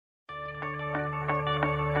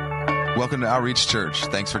Welcome to Outreach Church.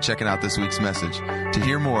 Thanks for checking out this week's message. To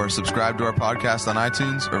hear more, subscribe to our podcast on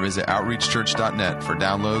iTunes or visit outreachchurch.net for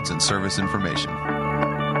downloads and service information.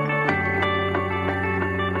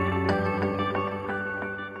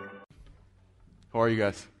 How are you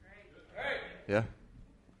guys? Yeah?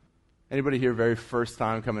 Anybody here very first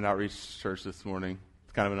time coming to Outreach Church this morning?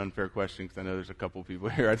 It's kind of an unfair question because I know there's a couple people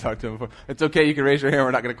here I talked to before. It's okay, you can raise your hand.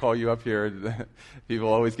 We're not going to call you up here. People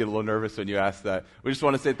always get a little nervous when you ask that. We just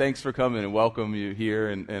want to say thanks for coming and welcome you here,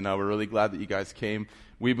 and we're really glad that you guys came.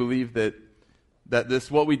 We believe that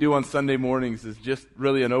this, what we do on Sunday mornings, is just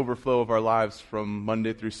really an overflow of our lives from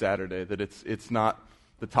Monday through Saturday, that it's not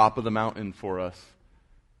the top of the mountain for us.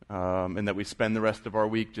 And that we spend the rest of our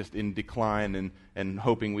week just in decline and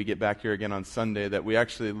hoping we get back here again on Sunday, that we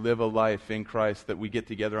actually live a life in Christ, that we get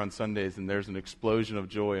together on Sundays and there's an explosion of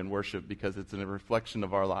joy and worship because it's a reflection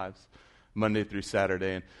of our lives, Monday through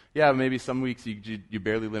Saturday. And yeah, maybe some weeks you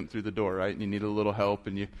barely limp through the door, right? And you need a little help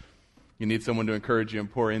and you need someone to encourage you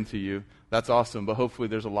and pour into you. That's awesome, but hopefully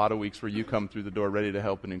there's a lot of weeks where you come through the door ready to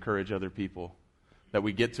help and encourage other people. That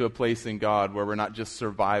we get to a place in God where we're not just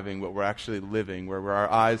surviving, but we're actually living, where our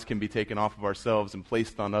eyes can be taken off of ourselves and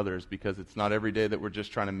placed on others, because it's not every day that we're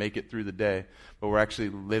just trying to make it through the day, but we're actually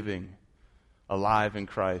living, alive in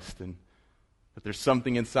Christ. But there's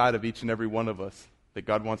something inside of each and every one of us that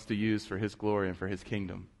God wants to use for His glory and for His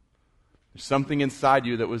kingdom. There's something inside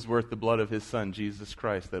you that was worth the blood of His Son, Jesus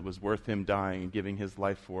Christ, that was worth Him dying and giving His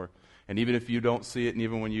life for. And even if you don't see it, and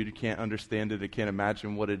even when you can't understand it, or can't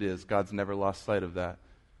imagine what it is, God's never lost sight of that.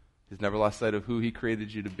 He's never lost sight of who He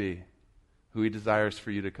created you to be, who He desires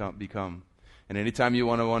for you to become. And anytime you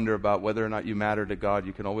want to wonder about whether or not you matter to God,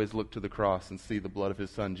 you can always look to the cross and see the blood of His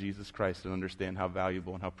Son, Jesus Christ, and understand how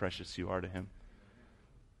valuable and how precious you are to Him,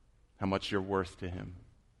 how much you're worth to Him.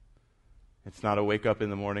 It's not a wake up in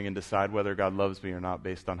the morning and decide whether God loves me or not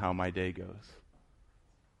based on how my day goes.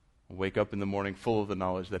 Wake up in the morning full of the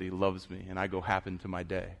knowledge that He loves me, and I go happen to my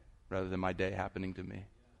day rather than my day happening to me.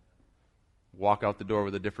 Walk out the door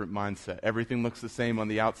with a different mindset. Everything looks the same on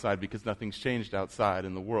the outside because nothing's changed outside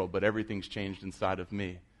in the world, but everything's changed inside of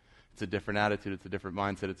me. It's a different attitude. It's a different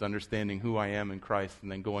mindset. It's understanding who I am in Christ and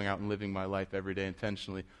then going out and living my life every day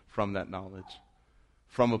intentionally from that knowledge,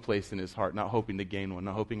 from a place in His heart, not hoping to gain one,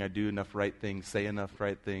 not hoping I do enough right things, say enough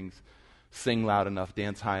right things, sing loud enough,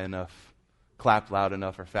 dance high enough, clap loud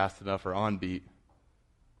enough or fast enough or on beat.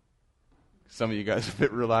 Some of you guys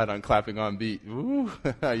have relied on clapping on beat. Ooh,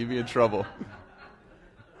 you'd be in trouble.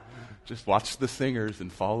 Just watch the singers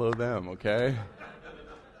and follow them, okay?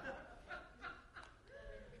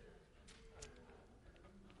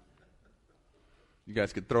 You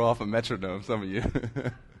guys could throw off a metronome, some of you.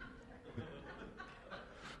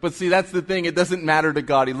 But see, that's the thing. It doesn't matter to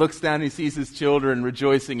God. He looks down and He sees His children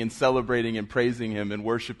rejoicing and celebrating and praising Him and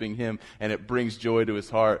worshiping Him, and it brings joy to His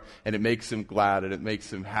heart, and it makes Him glad, and it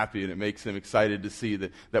makes Him happy, and it makes Him excited to see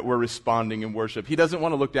that we're responding in worship. He doesn't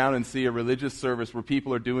want to look down and see a religious service where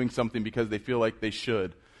people are doing something because they feel like they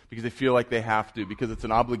should, because they feel like they have to, because it's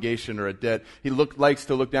an obligation or a debt. He likes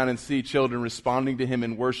to look down and see children responding to Him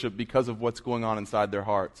in worship because of what's going on inside their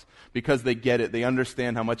hearts, because they get it. They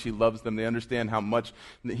understand how much He loves them. They understand how much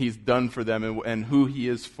He's done for them and who He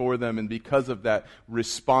is for them, and because of that,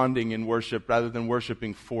 responding in worship rather than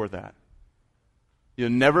worshiping for that. You'll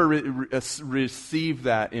never receive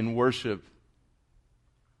that in worship.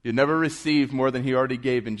 You'll never receive more than He already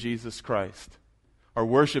gave in Jesus Christ. Our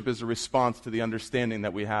worship is a response to the understanding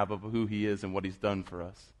that we have of who He is and what He's done for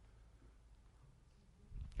us.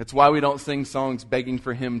 It's why we don't sing songs begging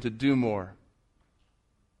for Him to do more,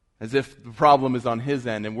 as if the problem is on His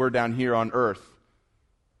end and we're down here on earth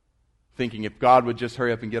thinking if God would just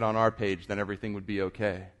hurry up and get on our page, then everything would be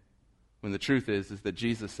okay. When the truth is that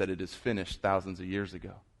Jesus said it is finished thousands of years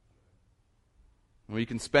ago. We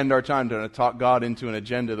can spend our time trying to talk God into an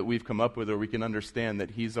agenda that we've come up with, or we can understand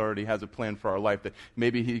that He's already has a plan for our life, that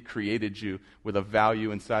maybe He created you with a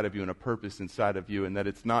value inside of you and a purpose inside of you, and that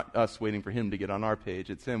it's not us waiting for Him to get on our page.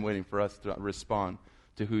 It's Him waiting for us to respond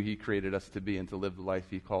to who He created us to be and to live the life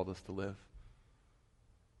He called us to live.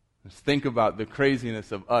 Just think about the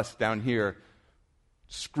craziness of us down here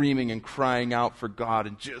screaming and crying out for God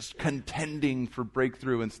and just contending for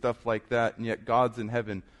breakthrough and stuff like that, and yet God's in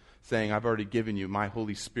heaven saying, I've already given you my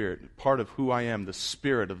Holy Spirit. Part of who I am, the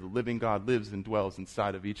Spirit of the living God, lives and dwells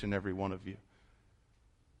inside of each and every one of you.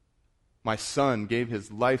 My Son gave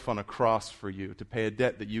His life on a cross for you to pay a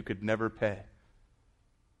debt that you could never pay.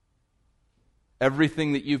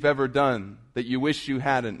 Everything that you've ever done that you wish you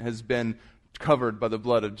hadn't has been covered by the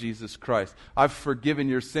blood of Jesus Christ. I've forgiven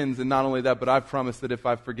your sins, and not only that, but I've promised that if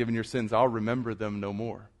I've forgiven your sins, I'll remember them no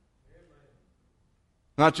more.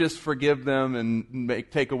 Not just forgive them and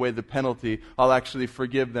take away the penalty. I'll actually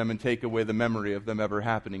forgive them and take away the memory of them ever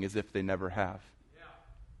happening as if they never have.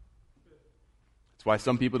 That's why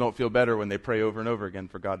some people don't feel better when they pray over and over again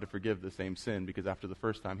for God to forgive the same sin, because after the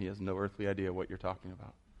first time, he has no earthly idea what you're talking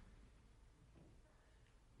about.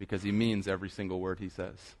 Because he means every single word he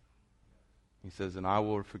says. He says, and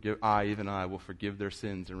even I will forgive their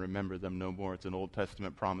sins and remember them no more. It's an Old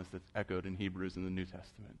Testament promise that's echoed in Hebrews in the New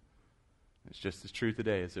Testament. It's just as true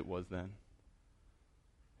today as it was then.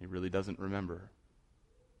 He really doesn't remember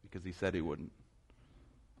because he said he wouldn't.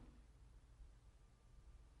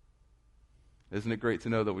 Isn't it great to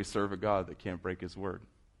know that we serve a God that can't break his word?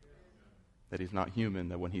 That he's not human,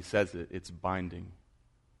 that when he says it, it's binding.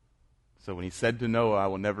 So when he said to Noah, I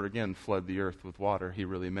will never again flood the earth with water, he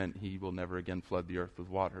really meant he will never again flood the earth with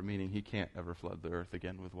water, meaning he can't ever flood the earth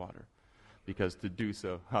again with water. Because to do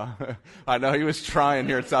so, I know he was trying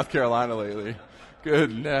here in South Carolina lately.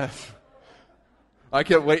 Goodness. I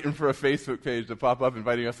kept waiting for a Facebook page to pop up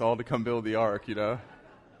inviting us all to come build the ark, you know.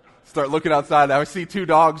 Start looking outside, I see two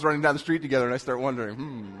dogs running down the street together, and I start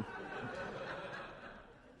wondering,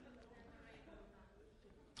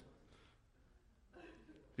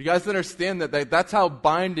 You guys understand that's how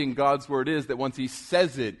binding God's word is, that once he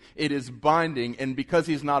says it, it is binding, and because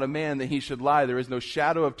he's not a man that he should lie, there is no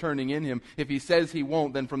shadow of turning in him. If he says he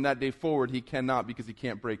won't, then from that day forward he cannot, because he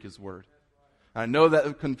can't break his word. I know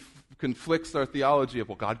that conflicts our theology of,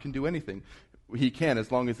 well, God can do anything. He can,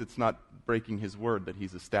 as long as it's not breaking his word that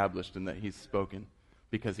he's established and that he's spoken,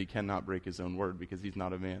 because he cannot break his own word, because he's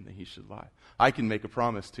not a man that he should lie. I can make a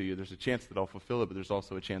promise to you. There's a chance that I'll fulfill it, but there's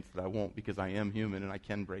also a chance that I won't, because I am human and I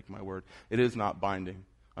can break my word. It is not binding,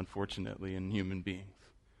 unfortunately, in human beings.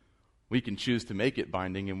 We can choose to make it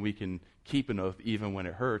binding, and we can keep an oath even when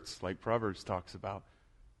it hurts, like Proverbs talks about.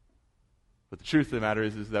 But the truth of the matter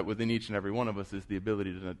is that within each and every one of us is the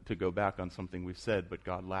ability to go back on something we've said, but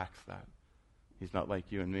God lacks that. He's not like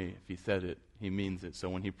you and me. If he said it, he means it. So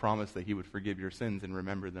when he promised that he would forgive your sins and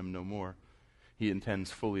remember them no more, he intends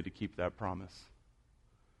fully to keep that promise.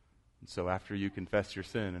 And so after you confess your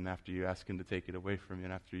sin, and after you ask him to take it away from you,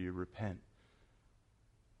 and after you repent,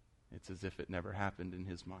 it's as if it never happened in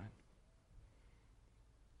his mind.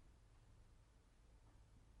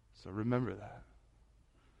 So remember that.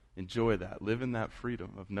 Enjoy that. Live in that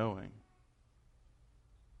freedom of knowing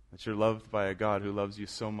that you're loved by a God who loves you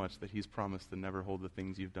so much that he's promised to never hold the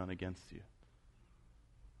things you've done against you.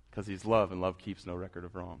 Because he's love, and love keeps no record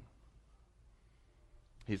of wrong.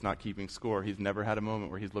 He's not keeping score. He's never had a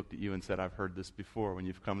moment where he's looked at you and said, I've heard this before, when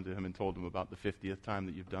you've come to him and told him about the 50th time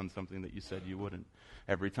that you've done something that you said you wouldn't.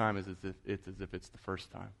 Every time is as if it's the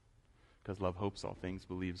first time. Because love hopes all things,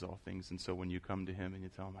 believes all things. And so when you come to him and you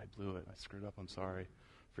tell him, I blew it, I screwed up, I'm sorry,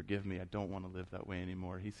 forgive me, I don't want to live that way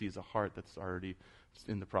anymore. He sees a heart that's already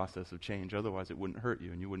in the process of change. Otherwise, it wouldn't hurt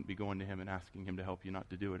you, and you wouldn't be going to him and asking him to help you not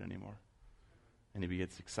to do it anymore. And he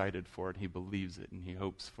gets excited for it, he believes it, and he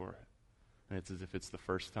hopes for it. And it's as if it's the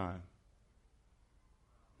first time.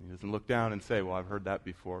 He doesn't look down and say, well, I've heard that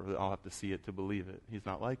before, I'll have to see it to believe it. He's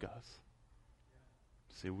not like us.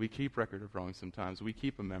 See, we keep record of wrongs sometimes. We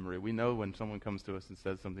keep a memory. We know when someone comes to us and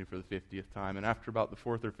says something for the 50th time, and after about the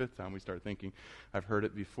 4th or 5th time, we start thinking, I've heard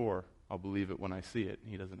it before. I'll believe it when I see it.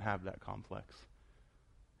 And he doesn't have that complex.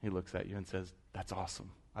 He looks at you and says, that's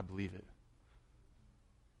awesome. I believe it.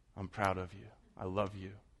 I'm proud of you. I love you.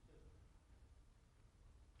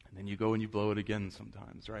 And then you go and you blow it again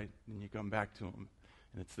sometimes, right? And you come back to him.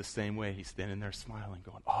 And it's the same way. He's standing there smiling,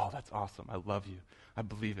 going, oh, that's awesome. I love you. I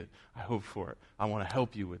believe it. I hope for it. I want to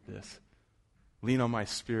help you with this. Lean on my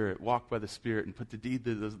Spirit. Walk by the Spirit and put to deed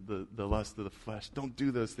the lust of the flesh. Don't do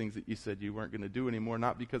those things that you said you weren't going to do anymore,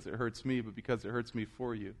 not because it hurts me, but because it hurts me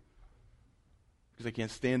for you. Because I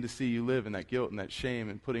can't stand to see you live in that guilt and that shame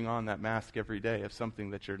and putting on that mask every day of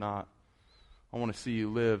something that you're not. I want to see you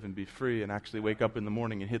live and be free and actually wake up in the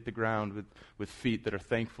morning and hit the ground with feet that are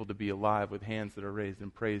thankful to be alive, with hands that are raised in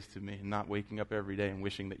praise to me, and not waking up every day and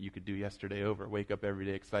wishing that you could do yesterday over. Wake up every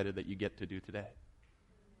day excited that you get to do today.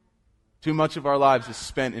 Too much of our lives is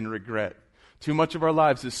spent in regret. Too much of our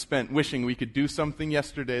lives is spent wishing we could do something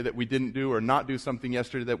yesterday that we didn't do, or not do something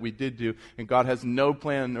yesterday that we did do, and God has no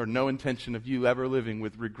plan or no intention of you ever living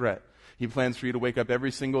with regret. He plans for you to wake up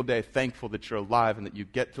every single day thankful that you're alive and that you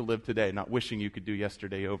get to live today, not wishing you could do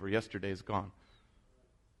yesterday over. Yesterday is gone.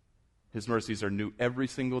 His mercies are new every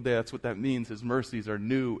single day. That's what that means. His mercies are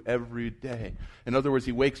new every day. In other words,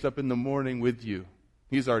 he wakes up in the morning with you.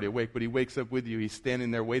 He's already awake, but he wakes up with you. He's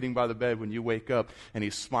standing there waiting by the bed when you wake up, and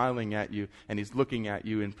he's smiling at you, and he's looking at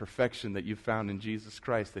you in perfection that you found in Jesus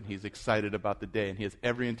Christ, and he's excited about the day, and he has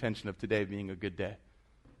every intention of today being a good day.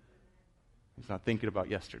 He's not thinking about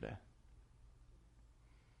yesterday.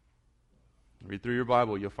 Read through your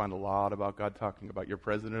Bible, you'll find a lot about God talking about your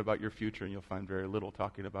present and about your future, and you'll find very little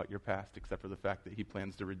talking about your past, except for the fact that he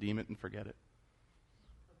plans to redeem it and forget it.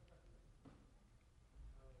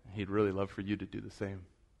 He'd really love for you to do the same.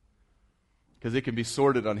 Because it can be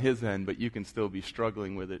sorted on his end, but you can still be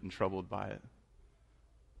struggling with it and troubled by it.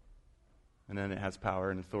 And then it has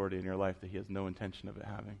power and authority in your life that he has no intention of it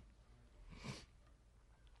having.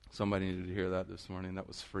 Somebody needed to hear that this morning. That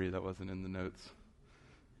was free. That wasn't in the notes.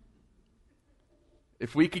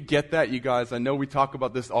 If we could get that, you guys, I know we talk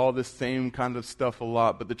about all this same kind of stuff a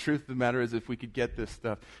lot, but the truth of the matter is if we could get this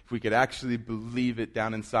stuff, if we could actually believe it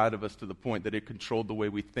down inside of us to the point that it controlled the way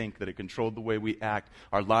we think, that it controlled the way we act,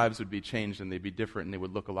 our lives would be changed and they'd be different and they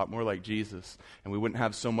would look a lot more like Jesus. And we wouldn't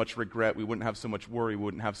have so much regret, we wouldn't have so much worry, we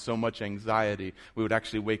wouldn't have so much anxiety. We would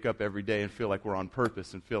actually wake up every day and feel like we're on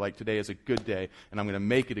purpose and feel like today is a good day and I'm going to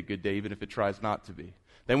make it a good day even if it tries not to be.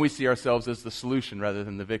 Then we see ourselves as the solution rather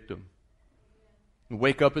than the victim. You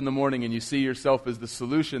wake up in the morning and you see yourself as the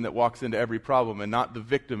solution that walks into every problem and not the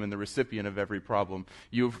victim and the recipient of every problem.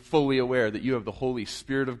 You're fully aware that you have the Holy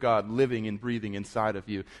Spirit of God living and breathing inside of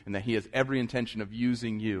you and that he has every intention of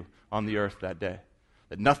using you on the earth that day.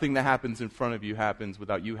 That nothing that happens in front of you happens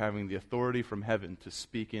without you having the authority from heaven to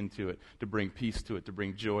speak into it, to bring peace to it, to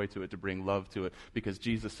bring joy to it, to bring love to it. Because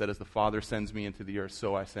Jesus said, as the Father sends me into the earth,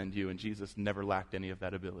 so I send you. And Jesus never lacked any of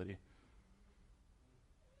that ability.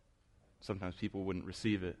 Sometimes people wouldn't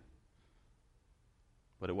receive it.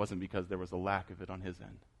 But it wasn't because there was a lack of it on his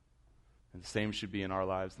end. And the same should be in our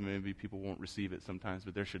lives. Maybe people won't receive it sometimes,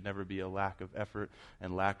 but there should never be a lack of effort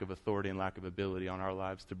and lack of authority and lack of ability on our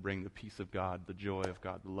lives to bring the peace of God, the joy of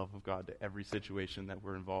God, the love of God to every situation that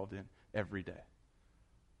we're involved in every day.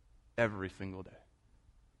 Every single day.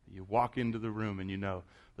 You walk into the room and you know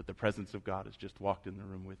that the presence of God has just walked in the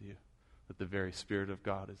room with you. That the very Spirit of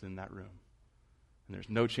God is in that room. And there's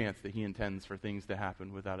no chance that he intends for things to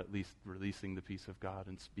happen without at least releasing the peace of God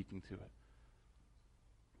and speaking to it.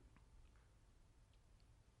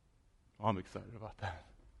 Oh, I'm excited about that.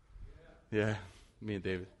 Yeah, me and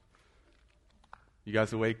David. You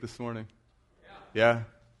guys awake this morning? Yeah?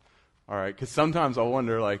 All right, because sometimes I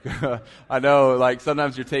wonder, I know,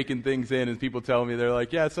 sometimes you're taking things in and people tell me, they're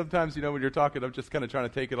like, yeah, sometimes, when you're talking, I'm just kind of trying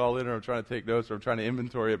to take it all in or I'm trying to take notes or I'm trying to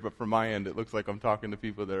inventory it, but from my end, it looks like I'm talking to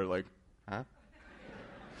people that are like, huh?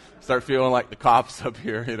 Start feeling like the cops up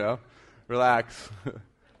here, Relax.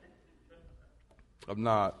 I'm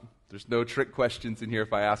not. There's no trick questions in here.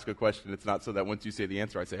 If I ask a question, it's not so that once you say the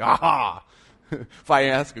answer, I say, aha! If I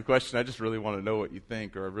ask a question, I just really want to know what you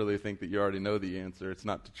think, or I really think that you already know the answer. It's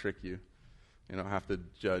not to trick you. You don't have to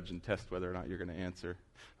judge and test whether or not you're going to answer.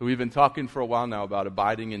 But we've been talking for a while now about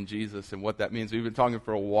abiding in Jesus and what that means. We've been talking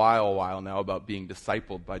for a while now about being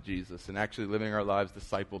discipled by Jesus and actually living our lives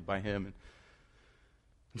discipled by him.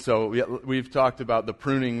 So we've talked about the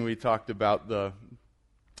pruning, we talked about the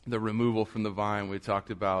removal from the vine, we talked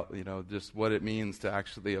about just what it means to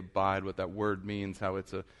actually abide, what that word means, how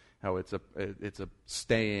it's a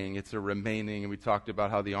staying, it's a remaining, and we talked about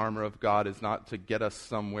how the armor of God is not to get us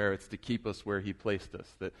somewhere, it's to keep us where he placed us,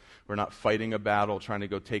 that we're not fighting a battle trying to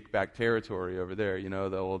go take back territory over there,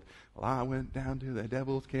 the old, I went down to the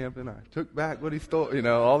devil's camp and I took back what he stole,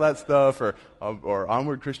 all that stuff, or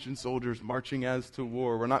onward Christian soldiers marching as to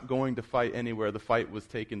war. We're not going to fight anywhere. The fight was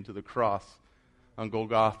taken to the cross on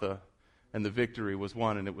Golgotha. And the victory was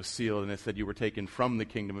won, and it was sealed, and it said you were taken from the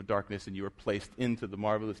kingdom of darkness, and you were placed into the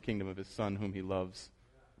marvelous kingdom of his Son, whom he loves.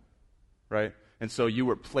 Right? And so you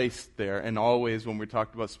were placed there, and always when we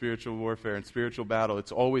talked about spiritual warfare and spiritual battle,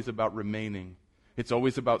 it's always about remaining. It's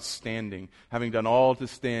always about standing. Having done all to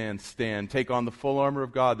stand. Take on the full armor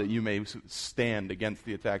of God that you may stand against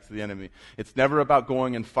the attacks of the enemy. It's never about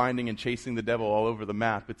going and finding and chasing the devil all over the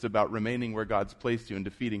map. It's about remaining where God's placed you and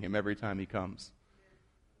defeating him every time he comes.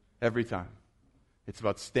 Every time. It's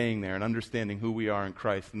about staying there and understanding who we are in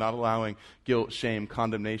Christ, not allowing guilt, shame,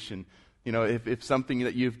 condemnation. If something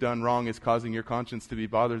that you've done wrong is causing your conscience to be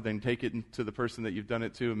bothered, then take it to the person that you've done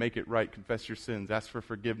it to and make it right. Confess your sins. Ask for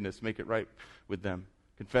forgiveness. Make it right with them.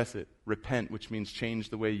 Confess it. Repent, which means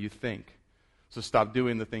change the way you think. So stop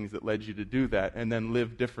doing the things that led you to do that and then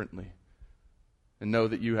live differently. And know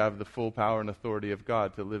that you have the full power and authority of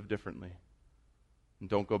God to live differently. And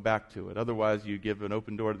don't go back to it. Otherwise, you give an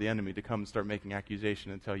open door to the enemy to come and start making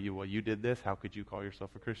accusation and tell you, well, you did this. How could you call yourself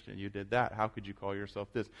a Christian? You did that. How could you call yourself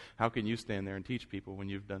this? How can you stand there and teach people when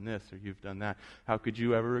you've done this or you've done that? How could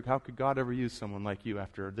God ever use someone like you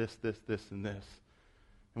after this, and this?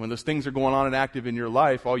 And when those things are going on and active in your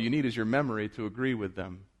life, all you need is your memory to agree with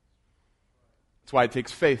them. That's why it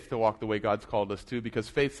takes faith to walk the way God's called us to, because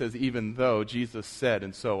faith says, even though Jesus said,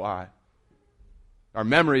 and so I. Our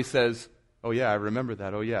memory says, oh yeah, I remember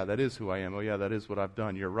that. Oh yeah, that is who I am. Oh yeah, that is what I've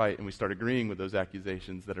done. You're right. And we start agreeing with those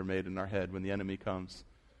accusations that are made in our head when the enemy comes.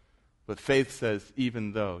 But faith says,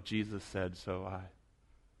 even though Jesus said, so I.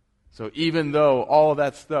 So even though all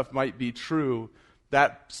that stuff might be true,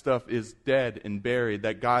 that stuff is dead and buried.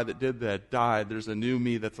 That guy that did that died. There's a new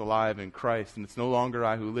me that's alive in Christ. And it's no longer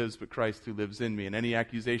I who lives, but Christ who lives in me. And any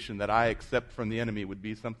accusation that I accept from the enemy would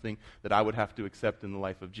be something that I would have to accept in the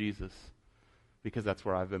life of Jesus. Because that's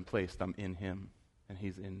where I've been placed. I'm in him, and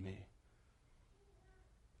he's in me.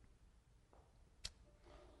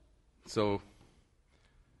 So,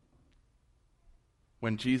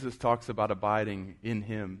 when Jesus talks about abiding in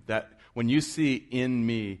him, that when you see in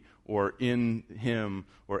me or in him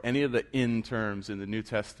or any of the in terms in the New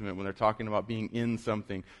Testament, when they're talking about being in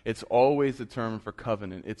something, it's always a term for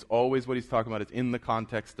covenant. It's always what he's talking about. It's in the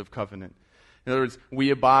context of covenant. In other words,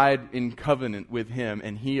 we abide in covenant with him,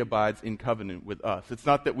 and he abides in covenant with us. It's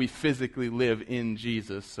not that we physically live in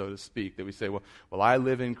Jesus, so to speak, that we say, well, I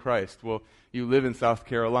live in Christ. Well, you live in South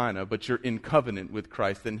Carolina, but you're in covenant with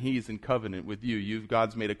Christ, and he's in covenant with you.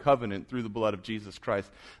 God's made a covenant through the blood of Jesus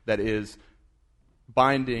Christ that is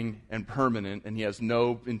binding and permanent, and he has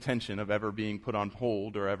no intention of ever being put on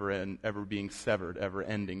hold or ever being severed, ever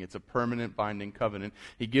ending. It's a permanent binding covenant.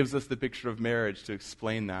 He gives us the picture of marriage to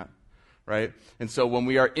explain that. Right? And so when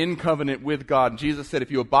we are in covenant with God, Jesus said,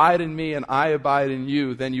 if you abide in me and I abide in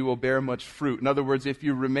you, then you will bear much fruit. In other words, if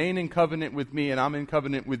you remain in covenant with me and I'm in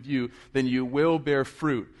covenant with you, then you will bear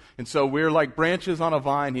fruit. And so we're like branches on a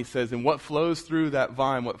vine, he says, and what flows through that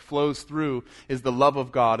vine, what flows through is the love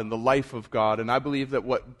of God and the life of God. And I believe that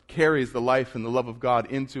what carries the life and the love of God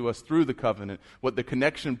into us through the covenant, what the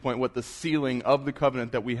connection point, what the sealing of the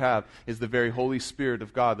covenant that we have is the very Holy Spirit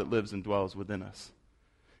of God that lives and dwells within us.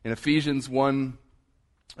 In Ephesians 1,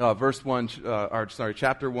 chapter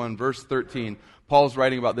 1, verse 13, Paul's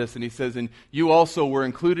writing about this, and he says, and you also were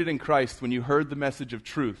included in Christ when you heard the message of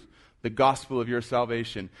truth, the gospel of your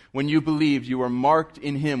salvation. When you believed, you were marked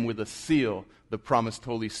in him with a seal, the promised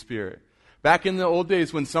Holy Spirit. Back in the old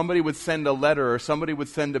days when somebody would send a letter or somebody would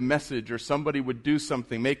send a message or somebody would do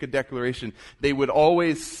something, make a declaration, they would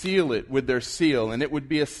always seal it with their seal, and it would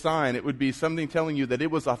be a sign. It would be something telling you that it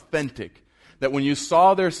was authentic. That when you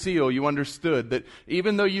saw their seal, you understood that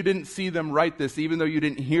even though you didn't see them write this, even though you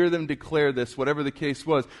didn't hear them declare this, whatever the case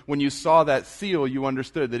was, when you saw that seal, you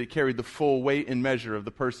understood that it carried the full weight and measure of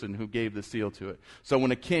the person who gave the seal to it. So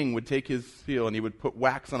when a king would take his seal and he would put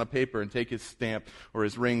wax on a paper and take his stamp or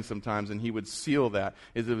his ring sometimes and he would seal that,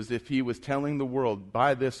 it was as if he was telling the world,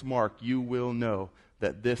 by this mark you will know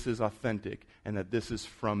that this is authentic and that this is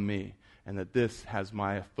from me and that this has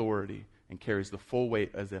my authority and carries the full weight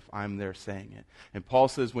as if I'm there saying it. And Paul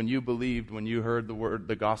says when you believed, when you heard the word,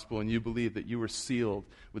 the gospel, and you believed that you were sealed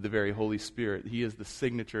with the very Holy Spirit, he is the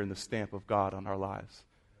signature and the stamp of God on our lives.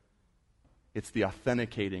 It's the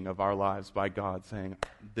authenticating of our lives by God saying,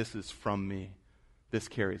 this is from me. This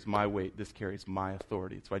carries my weight. This carries my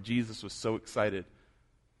authority. It's why Jesus was so excited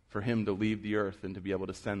for him to leave the earth and to be able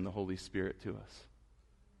to send the Holy Spirit to us.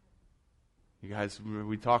 You guys,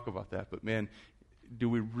 we talk about that, but man, do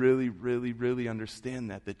we really, really, really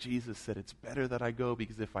understand that Jesus said, it's better that I go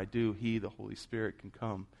because if I do, he, the Holy Spirit, can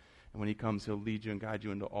come. And when he comes, he'll lead you and guide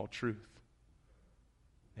you into all truth.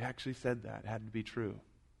 He actually said that. It had to be true.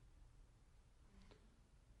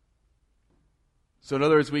 So in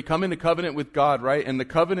other words, we come into covenant with God, right? And the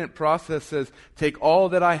covenant process says, take all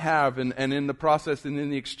that I have, and in the process and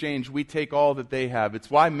in the exchange, we take all that they have.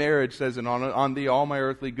 It's why marriage says, and on thee all my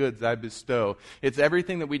earthly goods I bestow. It's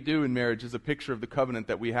everything that we do in marriage is a picture of the covenant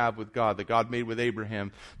that we have with God, that God made with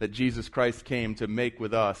Abraham, that Jesus Christ came to make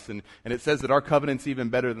with us. And it says that our covenant's even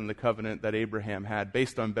better than the covenant that Abraham had,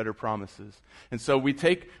 based on better promises. And so we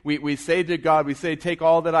say to God, we say, take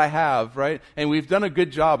all that I have, right? And we've done a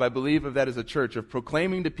good job, I believe, of that as a church, of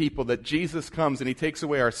proclaiming to people that Jesus comes and he takes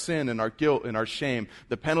away our sin and our guilt and our shame,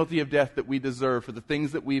 the penalty of death that we deserve for the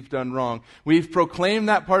things that we've done wrong. We've proclaimed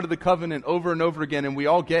that part of the covenant over and over again, and we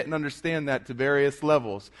all get and understand that to various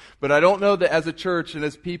levels. But I don't know that as a church and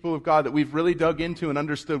as people of God that we've really dug into and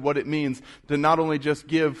understood what it means to not only just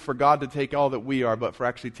give for God to take all that we are, but for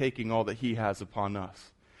actually taking all that he has upon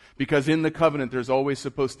us. Because in the covenant there's always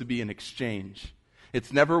supposed to be an exchange.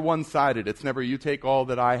 It's never one-sided. It's never you take all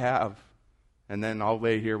that I have and then I'll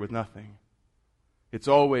lay here with nothing. It's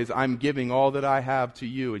always, I'm giving all that I have to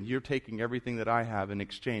you, and you're taking everything that I have. In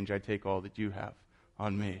exchange, I take all that you have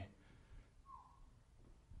on me.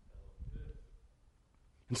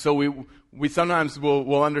 And so we sometimes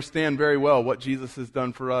will understand very well what Jesus has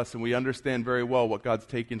done for us, and we understand very well what God's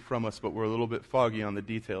taken from us, but we're a little bit foggy on the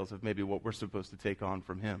details of maybe what we're supposed to take on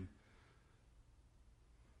from him.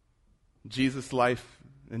 Jesus' life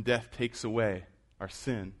and death takes away our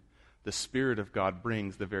sin. The Spirit of God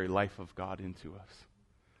brings the very life of God into us.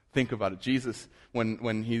 Think about it. Jesus,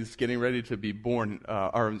 when he's getting ready to be born,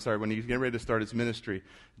 when he's getting ready to start his ministry,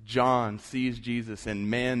 John sees Jesus and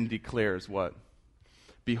man declares what?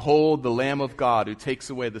 Behold the Lamb of God who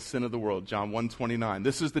takes away the sin of the world, John 1:29.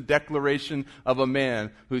 This is the declaration of a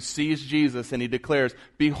man who sees Jesus and he declares,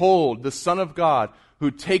 behold the Son of God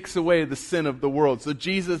who takes away the sin of the world. So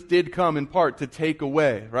Jesus did come in part to take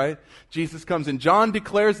away, right? Jesus comes and John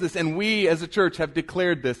declares this, and we as a church have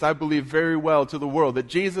declared this, I believe very well to the world, that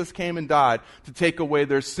Jesus came and died to take away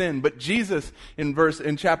their sin. But Jesus in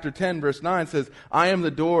chapter 10 verse 9 says, I am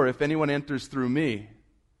the door. If anyone enters through me,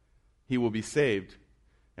 he will be saved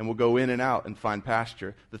and will go in and out and find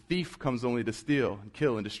pasture. The thief comes only to steal and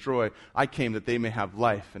kill and destroy. I came that they may have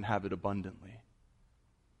life and have it abundantly.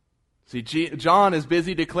 See, John is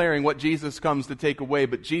busy declaring what Jesus comes to take away,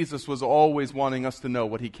 but Jesus was always wanting us to know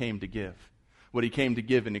what he came to give, what he came to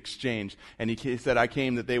give in exchange. And he said, I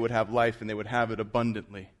came that they would have life and they would have it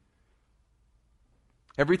abundantly.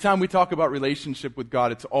 Every time we talk about relationship with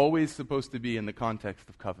God, it's always supposed to be in the context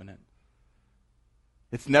of covenant.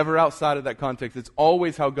 It's never outside of that context. It's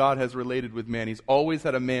always how God has related with man. He's always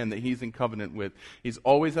had a man that he's in covenant with. He's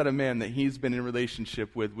always had a man that he's been in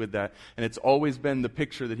relationship with that. And it's always been the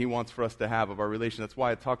picture that he wants for us to have of our relation. That's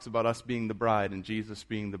why it talks about us being the bride and Jesus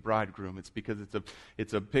being the bridegroom. It's because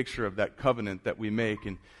it's a picture of that covenant that we make.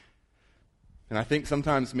 And I think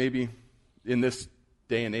sometimes maybe in this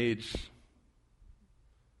day and age,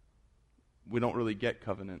 we don't really get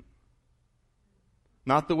covenant.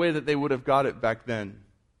 Not the way that they would have got it back then.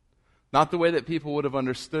 Not the way that people would have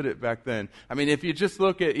understood it back then. I mean, if you just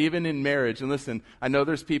look at even in marriage, and listen, I know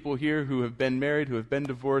there's people here who have been married, who have been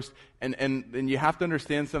divorced, and you have to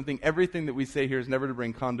understand something. Everything that we say here is never to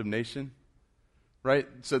bring condemnation, right?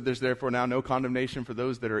 So there's therefore now no condemnation for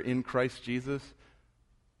those that are in Christ Jesus,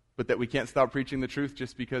 but that we can't stop preaching the truth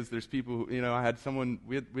just because there's people who, we had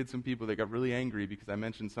some people that got really angry because I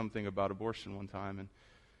mentioned something about abortion one time, and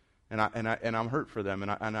I'm hurt for them,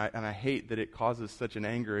 and I hate that it causes such an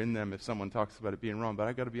anger in them if someone talks about it being wrong. But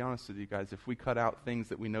I got to be honest with you guys, if we cut out things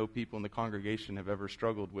that we know people in the congregation have ever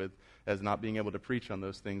struggled with as not being able to preach on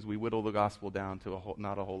those things, we whittle the gospel down to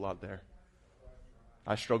not a whole lot there.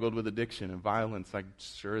 I struggled with addiction and violence. I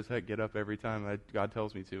sure as heck get up every time God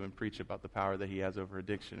tells me to and preach about the power that he has over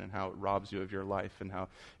addiction and how it robs you of your life and how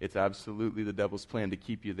it's absolutely the devil's plan to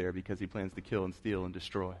keep you there because he plans to kill and steal and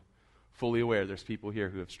destroy. Fully aware there's people here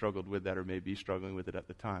who have struggled with that or may be struggling with it at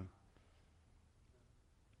the time.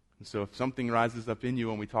 And so if something rises up in you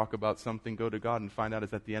when we talk about something, go to God and find out, is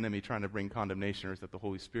that the enemy trying to bring condemnation or is that the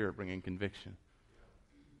Holy Spirit bringing conviction?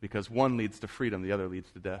 Because one leads to freedom, the other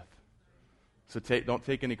leads to death. So don't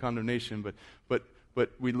take any condemnation, but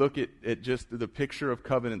we look at just the picture of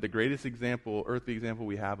covenant. The greatest example, earthly example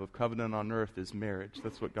we have of covenant on earth is marriage.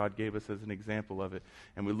 That's what God gave us as an example of it.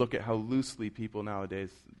 And we look at how loosely people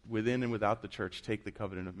nowadays, within and without the church, take the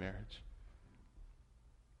covenant of marriage.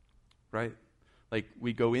 Right? Like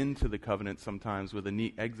we go into the covenant sometimes with a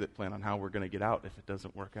neat exit plan on how we're going to get out if it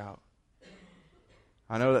doesn't work out.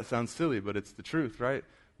 I know that sounds silly, but it's the truth, right?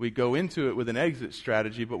 We go into it with an exit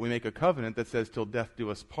strategy, but we make a covenant that says, till death do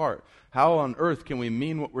us part. How on earth can we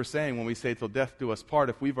mean what we're saying when we say, till death do us part,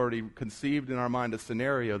 if we've already conceived in our mind a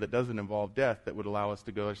scenario that doesn't involve death that would allow us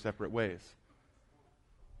to go our separate ways?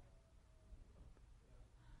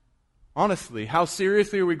 Honestly, how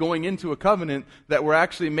seriously are we going into a covenant that we're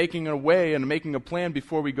actually making a way and making a plan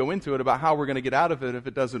before we go into it about how we're going to get out of it if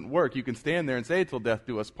it doesn't work? You can stand there and say, till death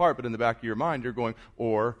do us part, but in the back of your mind you're going,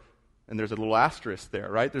 or... And there's a little asterisk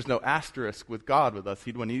there, right? There's no asterisk with God with us.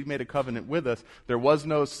 When he made a covenant with us, there was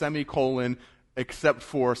no semicolon except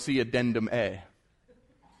for see addendum A.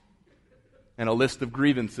 And a list of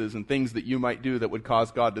grievances and things that you might do that would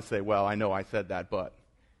cause God to say, well, I know I said that, but.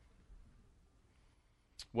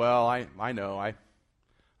 Well, I know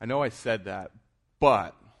I said that,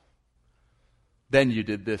 but. Then you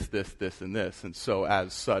did this, and this. And so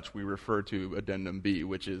as such, we refer to addendum B,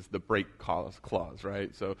 which is the break clause,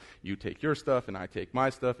 right? So you take your stuff, and I take my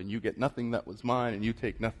stuff, and you get nothing that was mine, and you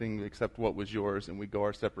take nothing except what was yours, and we go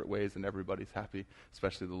our separate ways, and everybody's happy,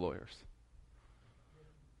 especially the lawyers.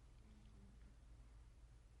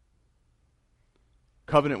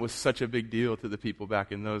 Covenant was such a big deal to the people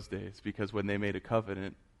back in those days, because when they made a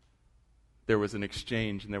covenant, there was an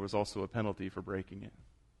exchange, and there was also a penalty for breaking it.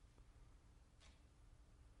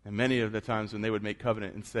 And many of the times when they would make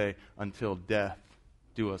covenant and say, until death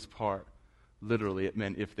do us part, literally it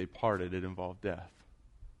meant if they parted, it involved death.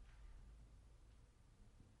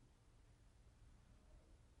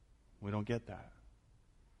 We don't get that.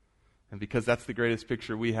 And because that's the greatest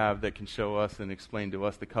picture we have that can show us and explain to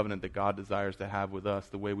us the covenant that God desires to have with us,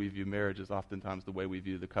 the way we view marriage is oftentimes the way we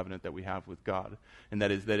view the covenant that we have with God. And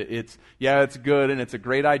that is that it's good and it's a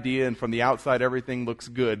great idea, and from the outside everything looks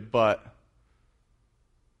good, but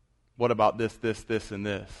what about this, and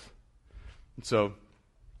this? And so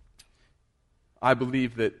I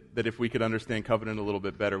believe that if we could understand covenant a little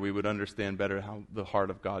bit better, we would understand better how the heart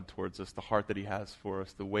of God towards us, the heart that He has for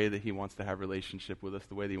us, the way that He wants to have relationship with us,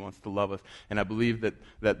 the way that He wants to love us. And I believe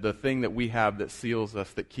that the thing that we have that seals us,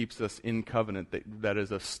 that keeps us in covenant, that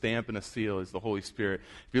is a stamp and a seal, is the Holy Spirit.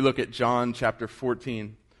 If you look at John chapter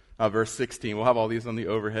 14, verse 16, we'll have all these on the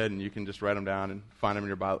overhead, and you can just write them down and find them in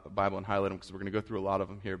your Bible and highlight them, because we're going to go through a lot of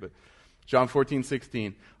them here. But John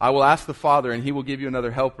 14:16, I will ask the Father, and He will give you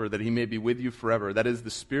another helper, that He may be with you forever. That is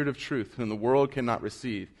the Spirit of truth, whom the world cannot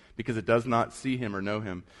receive, because it does not see Him or know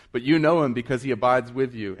Him. But you know Him, because He abides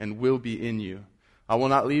with you and will be in you. I will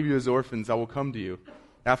not leave you as orphans, I will come to you.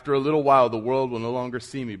 After a little while, the world will no longer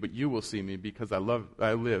see me, but you will see me, because I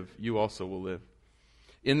live, you also will live.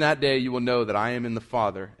 In that day you will know that I am in the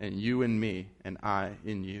Father, and you in me, and I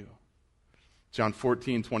in you. John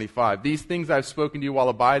 14:25. These things I have spoken to you while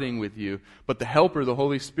abiding with you, but the Helper, the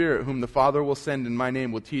Holy Spirit, whom the Father will send in my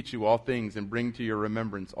name, will teach you all things and bring to your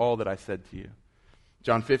remembrance all that I said to you.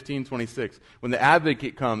 John 15:26. When the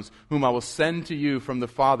Advocate comes, whom I will send to you from the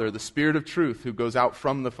Father, the Spirit of truth, who goes out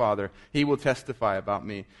from the Father, He will testify about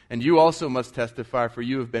me. And you also must testify, for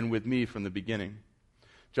you have been with me from the beginning.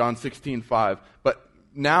 John 16:5. But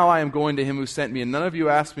now I am going to Him who sent me, and none of you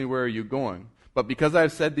ask me, where are you going? But because I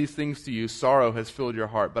have said these things to you, sorrow has filled your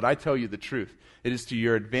heart. But I tell you the truth. It is to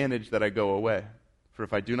your advantage that I go away. For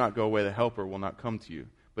if I do not go away, the Helper will not come to you.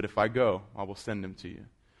 But if I go, I will send Him to you.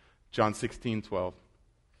 John 16:12.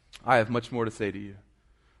 I have much more to say to you,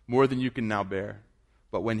 more than you can now bear.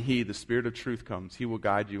 But when He, the Spirit of truth, comes, He will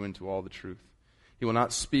guide you into all the truth. He will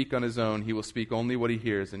not speak on His own. He will speak only what He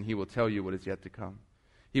hears, and He will tell you what is yet to come.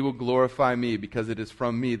 He will glorify me, because it is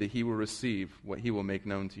from me that He will receive what He will make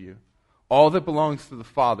known to you. All that belongs to the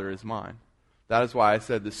Father is mine. That is why I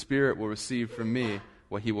said the Spirit will receive from me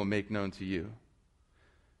what He will make known to you.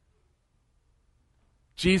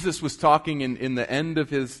 Jesus was talking in the end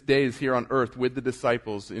of His days here on earth with the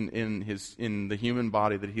disciples in the human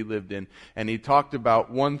body that He lived in. And He talked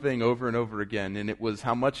about one thing over and over again, and it was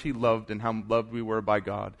how much He loved and how loved we were by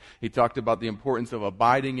God. He talked about the importance of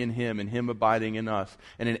abiding in Him and Him abiding in us.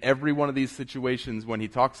 And in every one of these situations, when He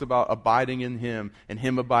talks about abiding in Him and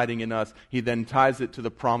Him abiding in us, He then ties it to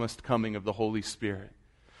the promised coming of the Holy Spirit.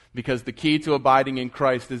 Because the key to abiding in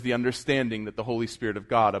Christ is the understanding that the Holy Spirit of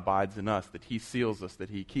God abides in us, that He seals us, that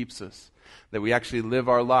He keeps us, that we actually live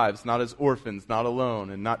our lives not as orphans, not alone,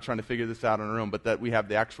 and not trying to figure this out on our own, but that we have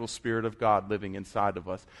the actual Spirit of God living inside of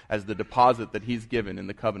us as the deposit that He's given in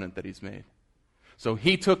the covenant that He's made. So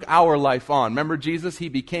He took our life on. Remember Jesus? He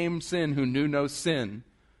became sin who knew no sin.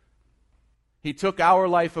 He took our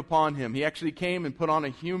life upon Him. He actually came and put on a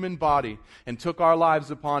human body and took our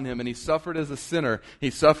lives upon Him, and He suffered as a sinner.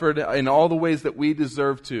 He suffered in all the ways that we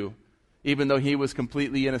deserve to. Even though He was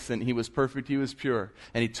completely innocent, He was perfect, He was pure.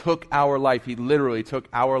 And He took our life. He literally took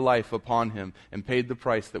our life upon Him and paid the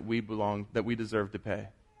price that we deserve to pay.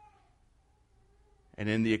 And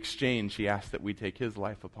in the exchange, He asked that we take His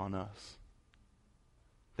life upon us.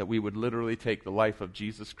 That we would literally take the life of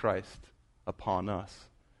Jesus Christ upon us.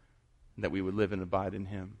 That we would live and abide in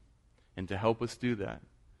Him. And to help us do that,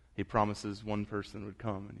 He promises one person would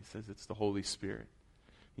come, and He says it's the Holy Spirit.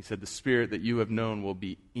 He said the Spirit that you have known will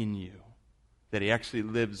be in you. That He actually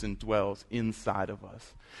lives and dwells inside of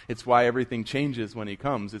us. It's why everything changes when He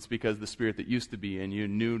comes. It's because the Spirit that used to be in you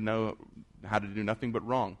knew how to do nothing but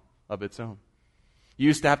wrong of its own. You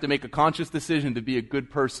used to have to make a conscious decision to be a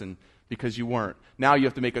good person because you weren't. Now you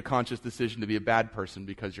have to make a conscious decision to be a bad person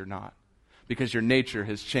because you're not. Because your nature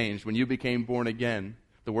has changed. When you became born again,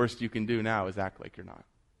 the worst you can do now is act like you're not.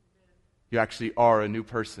 You actually are a new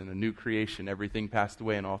person, a new creation. Everything passed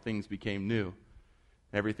away and all things became new.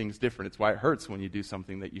 Everything's different. It's why it hurts when you do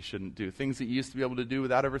something that you shouldn't do. Things that you used to be able to do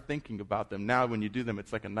without ever thinking about them. Now when you do them,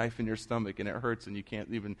 it's like a knife in your stomach and it hurts and you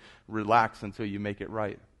can't even relax until you make it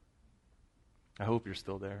right. I hope you're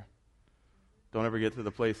still there. Don't ever get to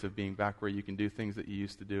the place of being back where you can do things that you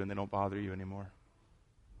used to do and they don't bother you anymore.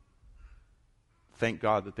 Thank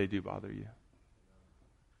God that they do bother you.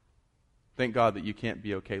 Thank God that you can't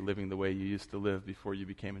be okay living the way you used to live before you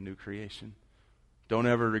became a new creation. Don't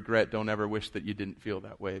ever regret, don't ever wish that you didn't feel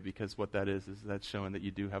that way, because what that is that's showing that you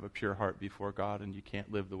do have a pure heart before God and you can't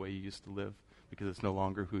live the way you used to live because it's no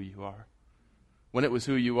longer who you are. When it was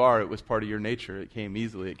who you are, it was part of your nature. It came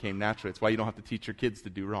easily, it came naturally. It's why you don't have to teach your kids to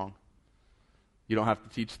do wrong. You don't have to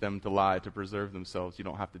teach them to lie, to preserve themselves. You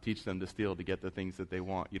don't have to teach them to steal to get the things that they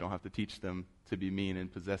want. You don't have to teach them to be mean and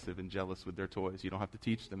possessive and jealous with their toys. You don't have to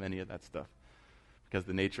teach them any of that stuff because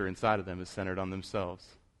the nature inside of them is centered on themselves.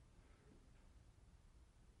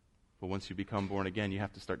 But once you become born again, you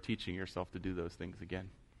have to start teaching yourself to do those things again.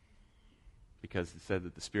 Because it said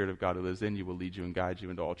that the Spirit of God who lives in you will lead you and guide you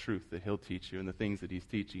into all truth, that He'll teach you, and the things that He's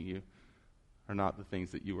teaching you are not the things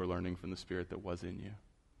that you were learning from the Spirit that was in you.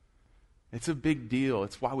 It's a big deal.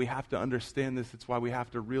 It's why we have to understand this. It's why we have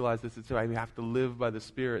to realize this. It's why we have to live by the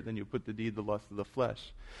Spirit. Then you put to deed the lust of the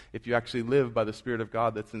flesh. If you actually live by the Spirit of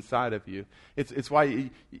God that's inside of you, it's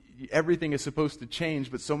why everything is supposed to change.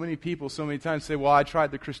 But so many people, so many times say, well, I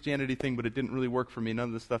tried the Christianity thing, but it didn't really work for me. None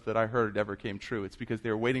of the stuff that I heard ever came true. It's because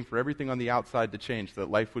they were waiting for everything on the outside to change so that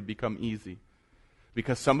life would become easy.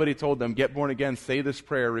 Because somebody told them, get born again, say this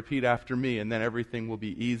prayer, repeat after me, and then everything will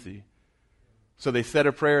be easy. So they said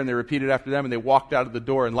a prayer and they repeated after them and they walked out of the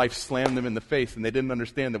door and life slammed them in the face and they didn't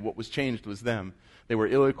understand that what was changed was them. They were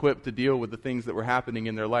ill-equipped to deal with the things that were happening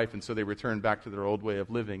in their life, and so they returned back to their old way of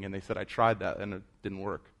living, and they said, I tried that and it didn't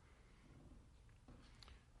work.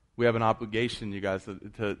 We have an obligation, you guys,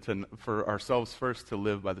 for ourselves first to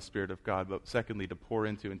live by the Spirit of God, but secondly to pour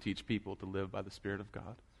into and teach people to live by the Spirit of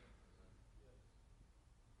God.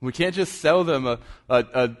 We can't just sell them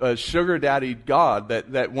a sugar daddy God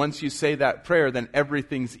that once you say that prayer, then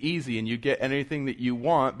everything's easy and you get anything that you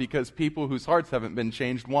want, because people whose hearts haven't been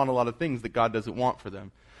changed want a lot of things that God doesn't want for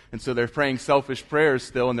them. And so they're praying selfish prayers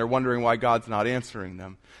still, and they're wondering why God's not answering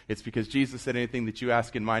them. It's because Jesus said anything that you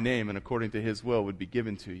ask in my name and according to His will would be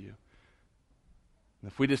given to you.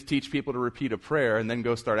 And if we just teach people to repeat a prayer and then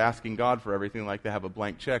go start asking God for everything like they have a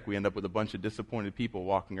blank check, we end up with a bunch of disappointed people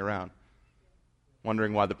walking around,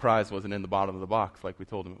 wondering why the prize wasn't in the bottom of the box like we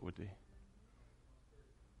told him it would be.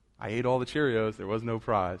 I ate all the Cheerios. There was no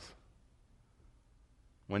prize.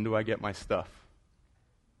 When do I get my stuff?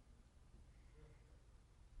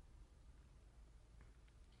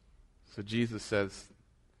 So Jesus says,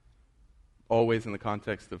 always in the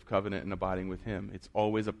context of covenant and abiding with Him, it's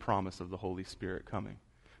always a promise of the Holy Spirit coming.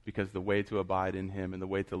 Because the way to abide in Him and the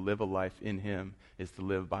way to live a life in Him is to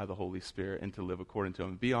live by the Holy Spirit and to live according to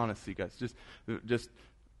Him. Be honest, you guys. Just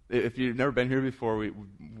if you've never been here before,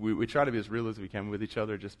 we try to be as real as we can with each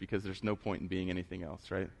other, just because there's no point in being anything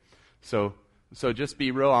else, right? So just be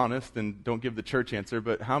real honest and don't give the church answer.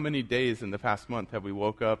 But how many days in the past month have we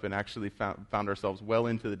woke up and actually found ourselves well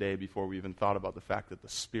into the day before we even thought about the fact that the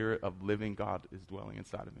Spirit of living God is dwelling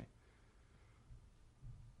inside of me?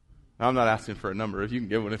 I'm not asking for a number. If you can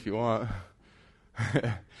give one if you want.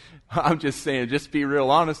 I'm just saying, just be real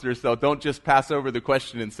honest with yourself. Don't just pass over the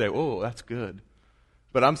question and say, oh, that's good.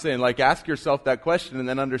 But I'm saying, ask yourself that question and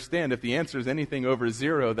then understand if the answer is anything over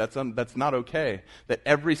 0, that's not okay. That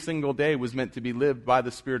every single day was meant to be lived by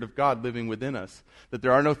the Spirit of God living within us. That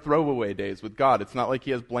there are no throwaway days with God. It's not like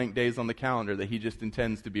He has blank days on the calendar that He just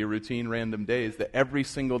intends to be routine, random days. That every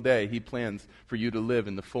single day He plans for you to live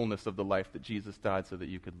in the fullness of the life that Jesus died so that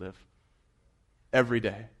you could live. Every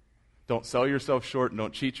day. Don't sell yourself short and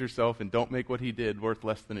don't cheat yourself and don't make what He did worth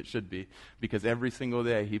less than it should be, because every single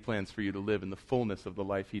day He plans for you to live in the fullness of the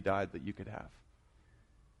life He died that you could have.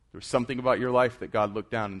 There's something about your life that God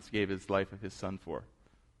looked down and gave His life of His Son for.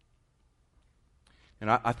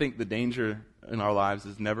 And I think the danger in our lives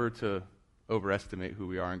is never to overestimate who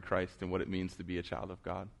we are in Christ and what it means to be a child of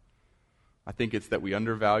God. I think it's that we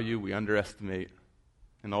undervalue, we underestimate,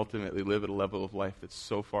 and ultimately live at a level of life that's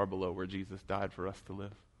so far below where Jesus died for us to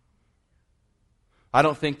live. I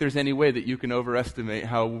don't think there's any way that you can overestimate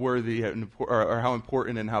how worthy or how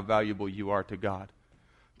important and how valuable you are to God.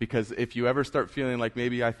 Because if you ever start feeling like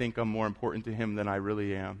maybe I think I'm more important to Him than I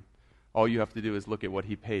really am, all you have to do is look at what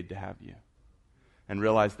He paid to have you. And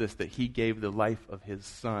realize this, that He gave the life of His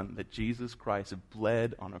Son, that Jesus Christ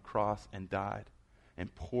bled on a cross and died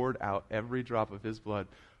and poured out every drop of His blood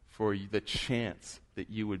for the chance that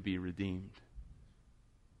you would be redeemed,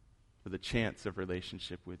 for the chance of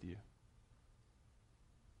relationship with you.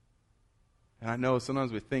 And I know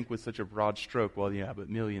sometimes we think with such a broad stroke, well, yeah, but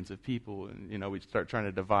millions of people, and we start trying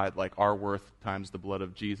to divide our worth times the blood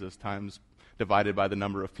of Jesus times divided by the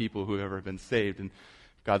number of people who have ever been saved. And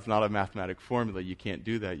God's not a mathematic formula. You can't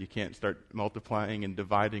do that. You can't start multiplying and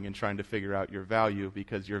dividing and trying to figure out your value,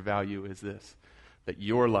 because your value is this, that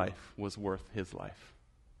your life was worth His life.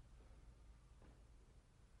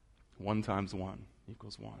 1 times 1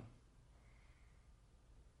 equals 1.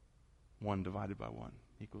 1 divided by 1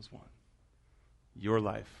 equals 1. Your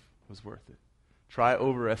life was worth it. Try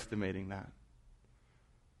overestimating that.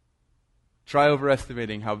 Try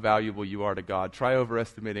overestimating how valuable you are to God. Try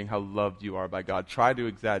overestimating how loved you are by God. Try to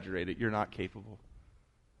exaggerate it. You're not capable.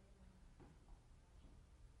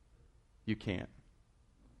 You can't.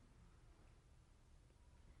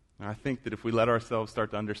 And I think that if we let ourselves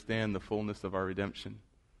start to understand the fullness of our redemption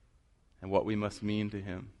and what we must mean to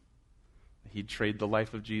Him, He'd trade the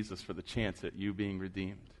life of Jesus for the chance at you being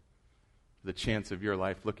redeemed, the chance of your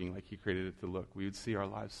life looking like He created it to look. We would see our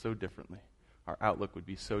lives so differently. Our outlook would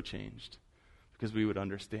be so changed because we would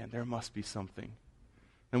understand there must be something.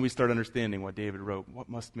 And we start understanding what David wrote. What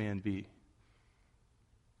must man be?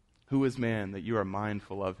 Who is man that you are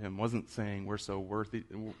mindful of him? Wasn't saying we're so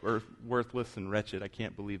worthless and wretched. I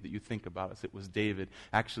can't believe that you think about us. It was David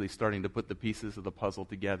actually starting to put the pieces of the puzzle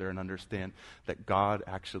together and understand that God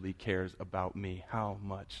actually cares about me. How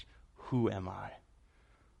much? Who am I?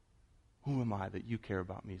 Who am I that you care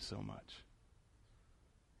about me so much?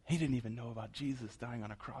 He didn't even know about Jesus dying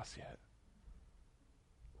on a cross yet.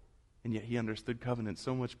 And yet he understood covenant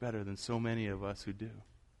so much better than so many of us who do.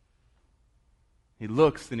 He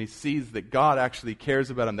looks and he sees that God actually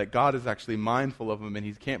cares about him, that God is actually mindful of him, and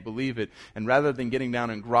he can't believe it. And rather than getting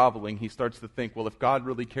down and groveling, he starts to think, well, if God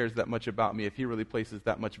really cares that much about me, if he really places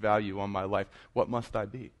that much value on my life, what must I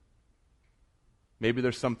be? Maybe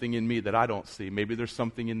there's something in me that I don't see. Maybe there's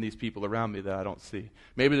something in these people around me that I don't see.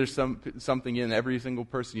 Maybe there's something in every single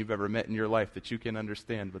person you've ever met in your life that you can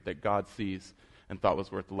understand, but that God sees and thought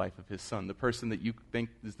was worth the life of his son. The person that you think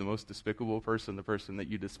is the most despicable person, the person that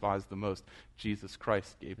you despise the most, Jesus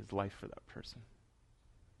Christ gave his life for that person.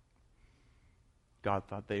 God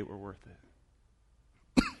thought they were worth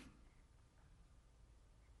it.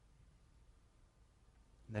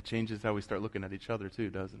 And that changes how we start looking at each other too,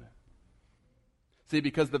 doesn't it? See,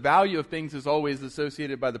 because the value of things is always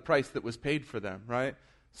associated by the price that was paid for them, right?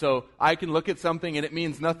 So I can look at something and it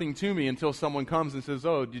means nothing to me until someone comes and says,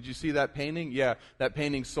 oh, did you see that painting? Yeah, that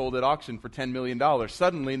painting sold at auction for $10 million.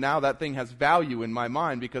 Suddenly now that thing has value in my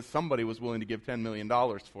mind because somebody was willing to give $10 million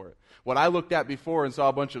for it. What I looked at before and saw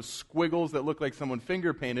a bunch of squiggles that looked like someone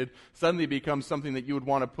finger painted suddenly becomes something that you would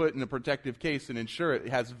want to put in a protective case and ensure it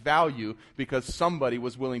has value because somebody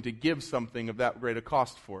was willing to give something of that great a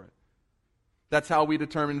cost for it. That's how we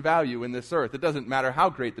determine value in this earth. It doesn't matter how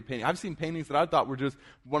great the painting. I've seen paintings that I thought were just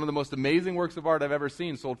one of the most amazing works of art I've ever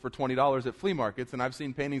seen sold for $20 at flea markets, and I've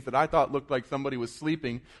seen paintings that I thought looked like somebody was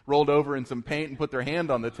sleeping, rolled over in some paint and put their hand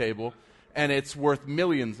on the table, and it's worth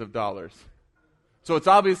millions of dollars. So it's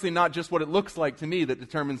obviously not just what it looks like to me that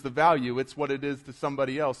determines the value. It's what it is to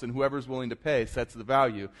somebody else, and whoever's willing to pay sets the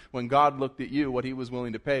value. When God looked at you, what he was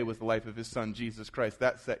willing to pay was the life of his son, Jesus Christ.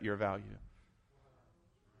 That set your value.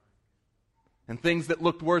 And things that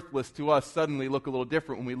looked worthless to us suddenly look a little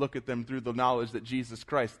different when we look at them through the knowledge that Jesus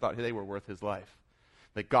Christ thought they were worth his life.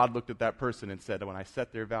 That God looked at that person and said, when I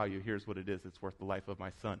set their value, here's what it is. It's worth the life of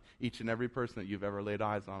my son. Each and every person that you've ever laid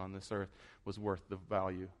eyes on this earth was worth the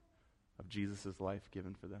value of Jesus' life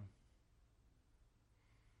given for them.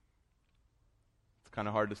 It's kind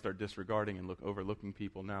of hard to start disregarding and overlooking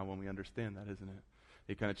people now when we understand that, isn't it?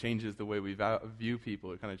 It kind of changes the way we view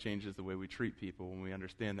people. It kind of changes the way we treat people when we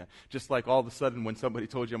understand that. Just like all of a sudden when somebody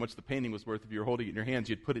told you how much the painting was worth, if you were holding it in your hands,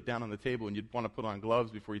 you'd put it down on the table and you'd want to put on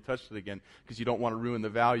gloves before you touched it again because you don't want to ruin the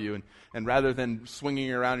value. And rather than swinging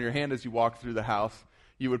it around in your hand as you walk through the house,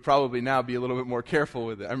 you would probably now be a little bit more careful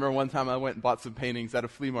with it. I remember one time I went and bought some paintings at a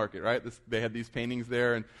flea market, right? They had these paintings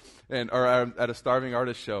there or at a starving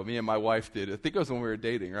artist show. Me and my wife did. I think it was when we were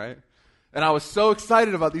dating, right? And I was so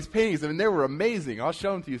excited about these paintings. I mean, they were amazing. I'll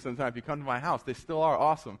show them to you sometime if you come to my house. They still are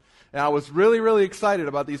awesome. And I was really, really excited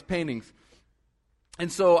about these paintings. And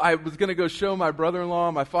so I was going to go show my brother-in-law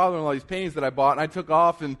and my father-in-law these paintings that I bought, and I took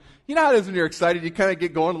off. And you know how it is when you're excited? You kind of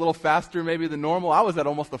get going a little faster maybe than normal. I was at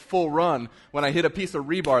almost a full run when I hit a piece of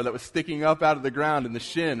rebar that was sticking up out of the ground in the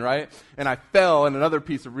shin, right? And I fell, and another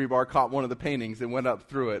piece of rebar caught one of the paintings and went up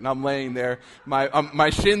through it. And I'm laying there, my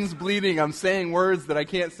shin's bleeding. I'm saying words that I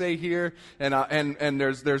can't say here, and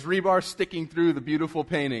there's rebar sticking through the beautiful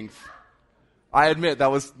paintings. I admit that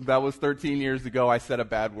was 13 years ago. I said a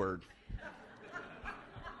bad word.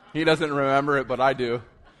 He doesn't remember it, but I do.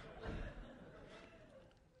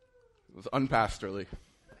 It was unpastorly.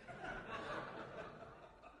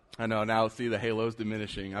 I know, now see the halo's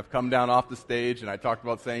diminishing. I've come down off the stage and I talked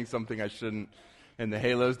about saying something I shouldn't, and the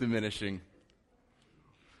halo's diminishing.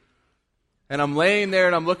 And I'm laying there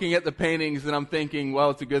and I'm looking at the paintings and I'm thinking, well,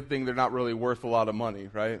 it's a good thing they're not really worth a lot of money,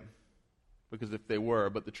 right? Because if they were,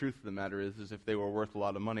 but the truth of the matter is if they were worth a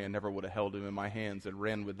lot of money, I never would have held them in my hands and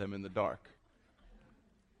ran with them in the dark.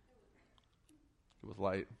 It was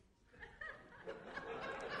light.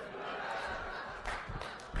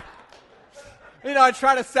 I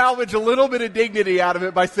try to salvage a little bit of dignity out of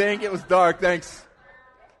it by saying it was dark. Thanks.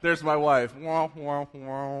 There's my wife.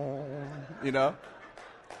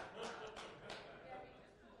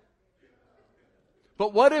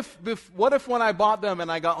 But what if when I bought them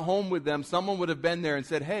and I got home with them, someone would have been there and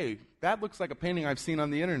said, hey, that looks like a painting I've seen on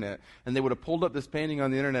the internet. And they would have pulled up this painting on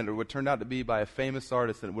the internet. It would have turned out to be by a famous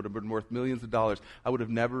artist, and it would have been worth millions of dollars. I would have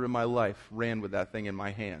never in my life ran with that thing in my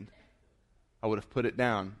hand. I would have put it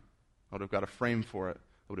down. I would have got a frame for it.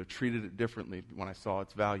 I would have treated it differently when I saw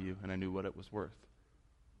its value and I knew what it was worth.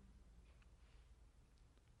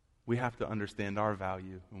 We have to understand our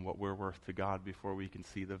value and what we're worth to God before we can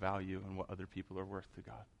see the value and what other people are worth to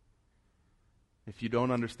God. If you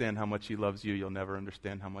don't understand how much He loves you, you'll never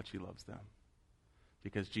understand how much He loves them.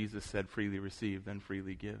 Because Jesus said, freely receive, then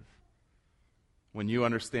freely give. When you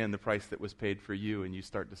understand the price that was paid for you and you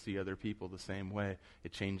start to see other people the same way,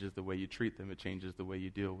 it changes the way you treat them. It changes the way you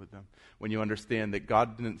deal with them. When you understand that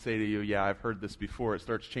God didn't say to you, yeah, I've heard this before, it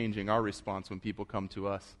starts changing our response when people come to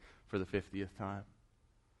us for the 50th time.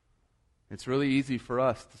 It's really easy for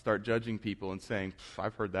us to start judging people and saying,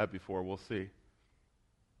 I've heard that before, we'll see.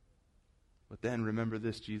 But then remember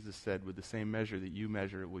this, Jesus said, with the same measure that you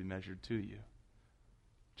measure, it will be measured to you.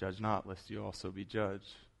 Judge not, lest you also be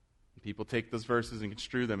judged. And people take those verses and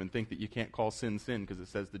construe them and think that you can't call sin, sin, because it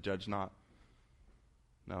says to judge not.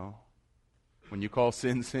 No. When you call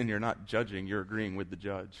sin, sin, you're not judging, you're agreeing with the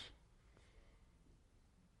judge.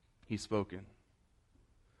 He's spoken.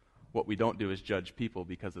 What we don't do is judge people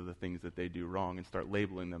because of the things that they do wrong and start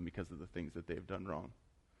labeling them because of the things that they've done wrong.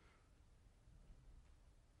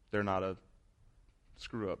 They're not a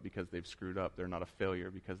screw-up because they've screwed up. They're not a failure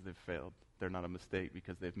because they've failed. They're not a mistake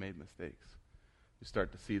because they've made mistakes. We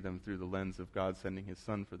start to see them through the lens of God sending His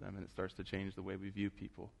Son for them, and it starts to change the way we view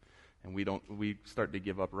people. And we start to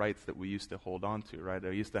give up rights that we used to hold on to, right?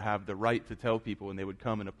 I used to have the right to tell people when they would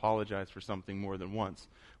come and apologize for something more than once.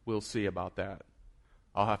 We'll see about that.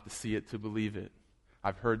 I'll have to see it to believe it.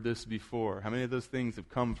 I've heard this before. How many of those things have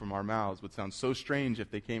come from our mouths would sound so strange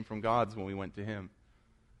if they came from God's when we went to Him?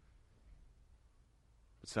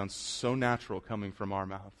 It sounds so natural coming from our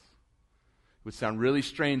mouths. It would sound really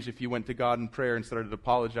strange if you went to God in prayer and started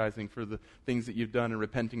apologizing for the things that you've done and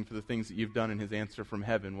repenting for the things that you've done, and His answer from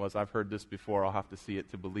heaven was, I've heard this before, I'll have to see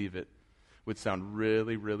it to believe it. It would sound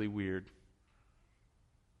really, really weird.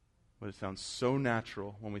 But it sounds so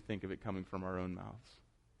natural when we think of it coming from our own mouths.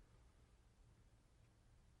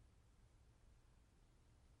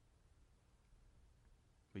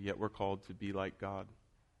 But yet we're called to be like God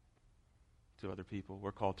to other people.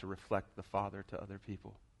 We're called to reflect the Father to other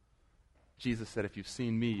people. Jesus said, if you've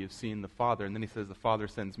seen me, you've seen the Father. And then He says, the Father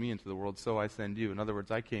sends me into the world, so I send you. In other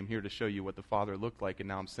words, I came here to show you what the Father looked like, and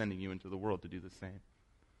now I'm sending you into the world to do the same.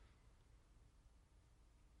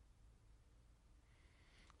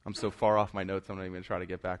 I'm so far off my notes, I'm not even going to try to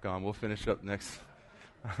get back on. We'll finish up next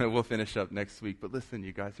week. But listen,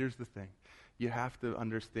 you guys, here's the thing. You have to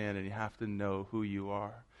understand and you have to know who you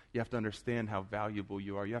are. You have to understand how valuable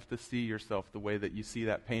you are. You have to see yourself the way that you see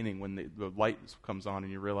that painting when the light comes on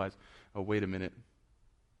and you realize, oh, wait a minute.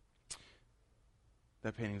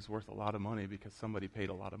 That painting is worth a lot of money because somebody paid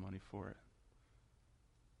a lot of money for it.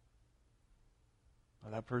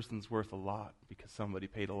 Well, that person's worth a lot because somebody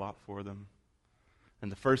paid a lot for them.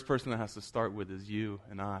 And the first person that has to start with is you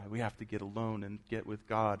and I. We have to get alone and get with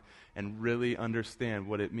God and really understand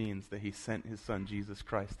what it means that He sent His Son, Jesus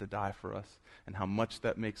Christ, to die for us and how much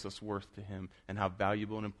that makes us worth to Him and how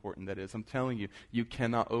valuable and important that is. I'm telling you, you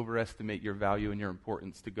cannot overestimate your value and your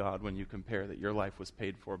importance to God when you compare that your life was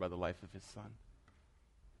paid for by the life of His Son.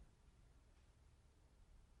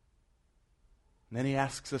 And then He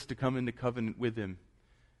asks us to come into covenant with Him.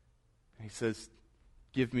 And He says,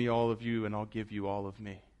 give me all of you and I'll give you all of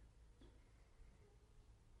me.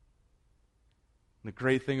 The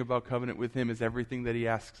great thing about covenant with Him is everything that He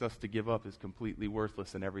asks us to give up is completely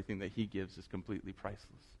worthless, and everything that He gives is completely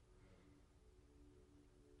priceless.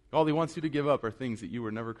 All He wants you to give up are things that you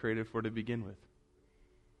were never created for to begin with.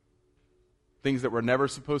 Things that were never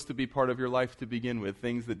supposed to be part of your life to begin with.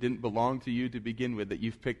 Things that didn't belong to you to begin with, that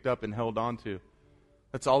you've picked up and held on to.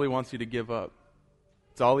 That's all He wants you to give up.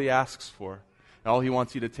 It's all He asks for. And all He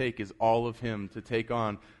wants you to take is all of Him, to take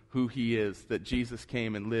on who He is, that Jesus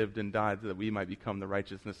came and lived and died so that we might become the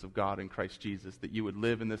righteousness of God in Christ Jesus, that you would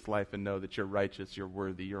live in this life and know that you're righteous, you're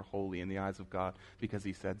worthy, you're holy in the eyes of God because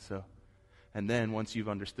He said so. And then once you've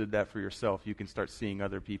understood that for yourself, you can start seeing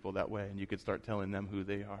other people that way and you can start telling them who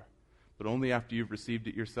they are. But only after you've received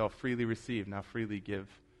it yourself. Freely receive, now freely give.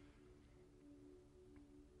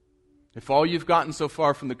 If all you've gotten so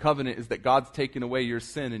far from the covenant is that God's taken away your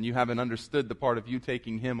sin and you haven't understood the part of you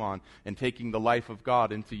taking Him on and taking the life of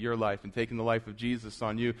God into your life and taking the life of Jesus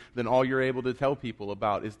on you, then all you're able to tell people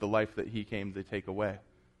about is the life that He came to take away.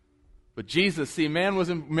 But Jesus, see, man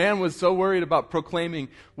was so worried about proclaiming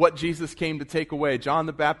what Jesus came to take away. John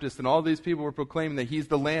the Baptist and all these people were proclaiming that He's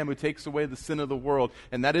the Lamb who takes away the sin of the world.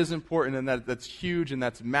 And that is important, and that's huge, and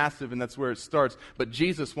that's massive, and that's where it starts. But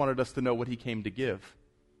Jesus wanted us to know what He came to give.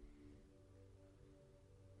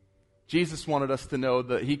 Jesus wanted us to know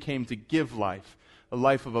that He came to give life, a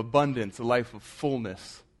life of abundance, a life of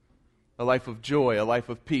fullness, a life of joy, a life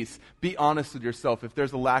of peace. Be honest with yourself. If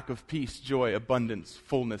there's a lack of peace, joy, abundance,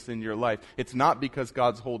 fullness in your life, it's not because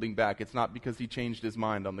God's holding back. It's not because He changed His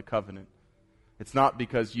mind on the covenant. It's not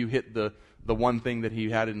because you hit the one thing that He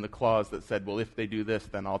had in the clause that said, well, if they do this,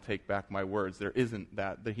 then I'll take back my words. There isn't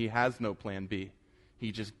that. He has no plan B.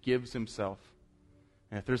 He just gives Himself.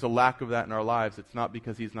 And if there's a lack of that in our lives, it's not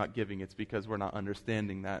because He's not giving. It's because we're not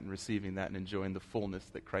understanding that and receiving that and enjoying the fullness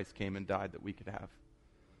that Christ came and died that we could have.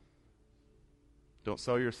 Don't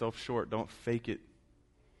sell yourself short. Don't fake it.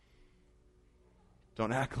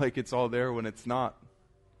 Don't act like it's all there when it's not.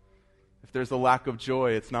 If there's a lack of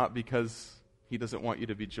joy, it's not because He doesn't want you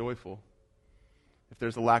to be joyful. If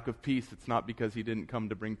there's a lack of peace, it's not because He didn't come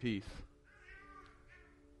to bring peace.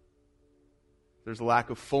 If there's a lack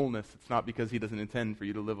of fullness, it's not because He doesn't intend for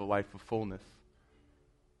you to live a life of fullness.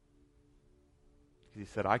 He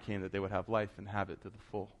said, I came that they would have life and have it to the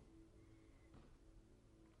full.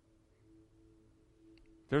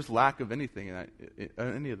 If there's lack of anything in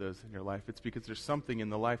any of those in your life, it's because there's something in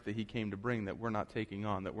the life that He came to bring that we're not taking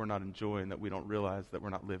on, that we're not enjoying, that we don't realize that we're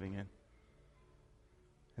not living in.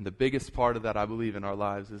 And the biggest part of that, I believe, in our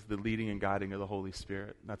lives is the leading and guiding of the Holy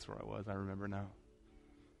Spirit. That's where I was, I remember now.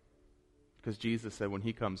 Because Jesus said when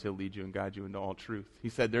He comes, He'll lead you and guide you into all truth. He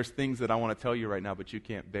said, there's things that I want to tell you right now, but you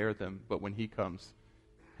can't bear them. But when He comes,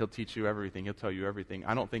 He'll teach you everything. He'll tell you everything.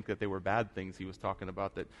 I don't think that they were bad things He was talking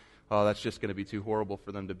about, that, oh, that's just going to be too horrible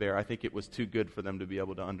for them to bear. I think it was too good for them to be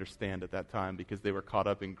able to understand at that time because they were caught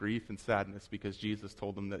up in grief and sadness because Jesus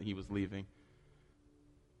told them that He was leaving.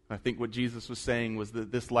 I think what Jesus was saying was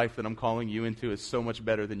that this life that I'm calling you into is so much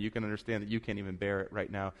better than you can understand that you can't even bear it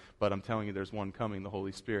right now. But I'm telling you, there's one coming, the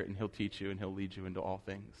Holy Spirit, and He'll teach you and He'll lead you into all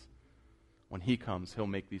things. When He comes, He'll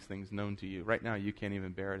make these things known to you. Right now, you can't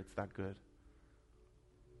even bear it. It's that good.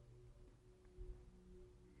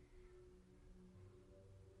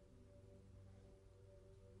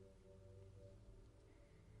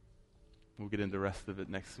 We'll get into the rest of it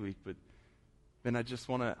next week, but then I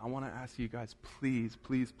want to ask you guys, please,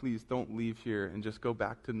 please, please don't leave here and just go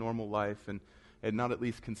back to normal life and not at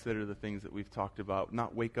least consider the things that we've talked about.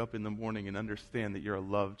 Not wake up in the morning and understand that you're a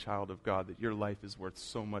loved child of God, that your life is worth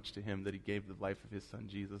so much to Him that He gave the life of His Son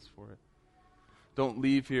Jesus for it. Don't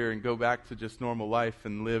leave here and go back to just normal life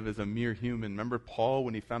and live as a mere human. Remember Paul,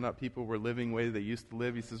 when he found out people were living the way they used to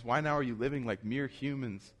live, he says, why now are you living like mere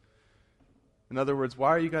humans? In other words, why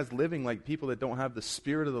are you guys living like people that don't have the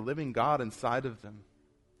Spirit of the living God inside of them?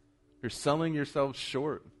 You're selling yourselves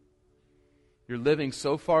short. You're living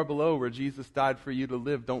so far below where Jesus died for you to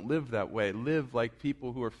live. Don't live that way. Live like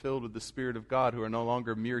people who are filled with the Spirit of God, who are no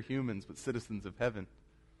longer mere humans, but citizens of heaven.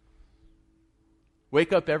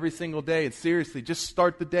 Wake up every single day and seriously, just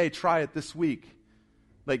start the day. Try it this week.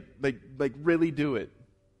 Like really do it.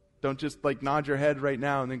 Don't just nod your head right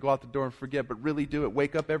now and then go out the door and forget, but really do it.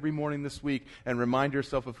 Wake up every morning this week and remind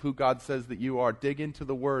yourself of who God says that you are. Dig into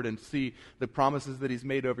the Word and see the promises that He's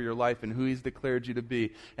made over your life and who He's declared you to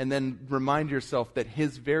be. And then remind yourself that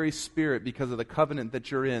His very Spirit, because of the covenant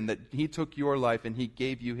that you're in, that He took your life and He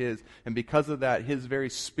gave you His. And because of that, His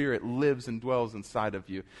very Spirit lives and dwells inside of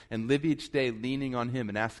you. And live each day leaning on Him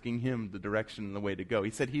and asking Him the direction and the way to go.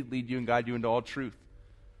 He said He'd lead you and guide you into all truth.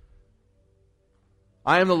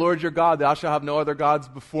 I am the Lord your God, thou shalt have no other gods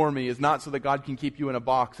before me, is not so that God can keep you in a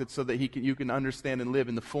box. It's so that you can understand and live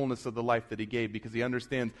in the fullness of the life that He gave, because He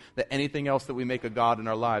understands that anything else that we make a God in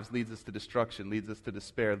our lives leads us to destruction, leads us to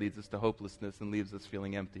despair, leads us to hopelessness, and leaves us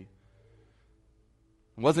feeling empty.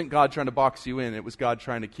 It wasn't God trying to box you in, it was God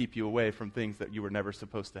trying to keep you away from things that you were never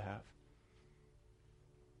supposed to have.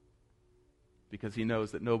 Because He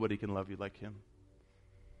knows that nobody can love you like Him.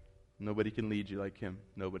 Nobody can lead you like Him.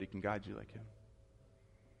 Nobody can guide you like Him.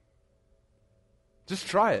 Just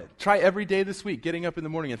try it. Try every day this week, getting up in the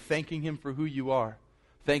morning and thanking Him for who you are.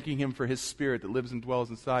 Thanking Him for His Spirit that lives and dwells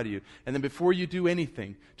inside of you. And then before you do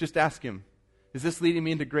anything, just ask Him, is this leading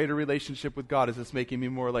me into greater relationship with God? Is this making me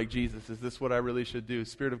more like Jesus? Is this what I really should do?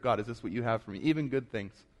 Spirit of God, is this what you have for me? Even good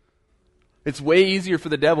things. It's way easier for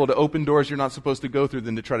the devil to open doors you're not supposed to go through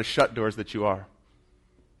than to try to shut doors that you are.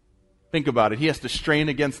 Think about it. He has to strain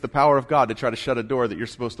against the power of God to try to shut a door that you're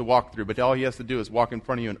supposed to walk through. But all he has to do is walk in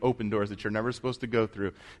front of you and open doors that you're never supposed to go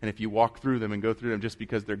through. And if you walk through them and go through them just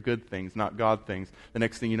because they're good things, not God things, the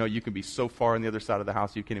next thing you know, you can be so far on the other side of the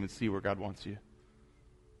house you can't even see where God wants you.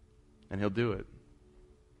 And he'll do it.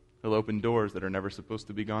 He'll open doors that are never supposed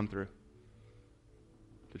to be gone through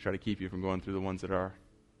to try to keep you from going through the ones that are.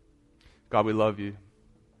 God, we love you.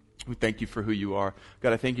 We thank you for who you are.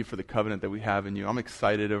 God, I thank you for the covenant that we have in you. I'm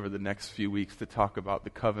excited over the next few weeks to talk about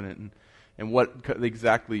the covenant and what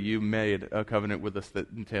exactly you made a covenant with us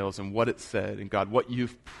that entails and what it said. And God, what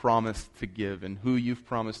you've promised to give and who you've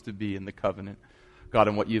promised to be in the covenant. God,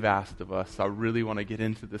 and what you've asked of us. I really want to get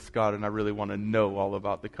into this, God, and I really want to know all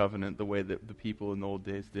about the covenant the way that the people in the old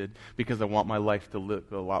days did, because I want my life to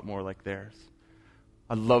look a lot more like theirs.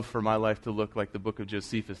 I'd love for my life to look like the book of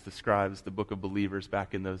Josephus describes the book of believers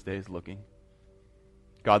back in those days looking.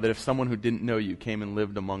 God, that if someone who didn't know you came and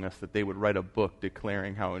lived among us, that they would write a book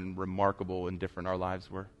declaring how remarkable and different our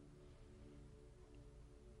lives were.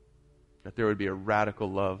 That there would be a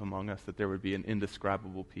radical love among us, that there would be an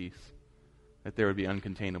indescribable peace, that there would be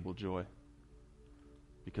uncontainable joy.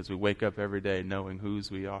 Because we wake up every day knowing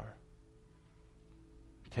whose we are,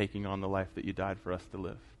 taking on the life that you died for us to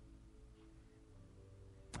live.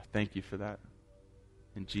 I thank you for that.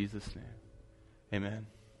 In Jesus' name, amen.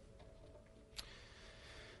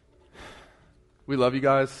 We love you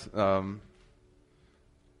guys. I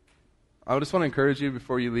just want to encourage you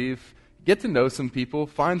before you leave, get to know some people.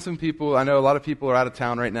 Find some people. I know a lot of people are out of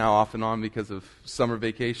town right now off and on because of summer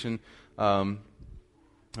vacation.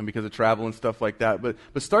 And because of travel and stuff like that. But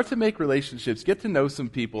start to make relationships. Get to know some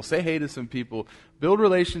people. Say hey to some people. Build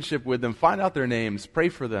relationship with them. Find out their names. Pray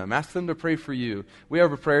for them. Ask them to pray for you. We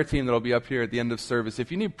have a prayer team that will be up here at the end of service.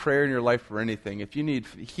 If you need prayer in your life for anything, if you need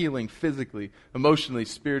healing physically, emotionally,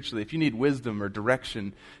 spiritually, if you need wisdom or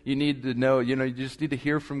direction, you need to know, you just need to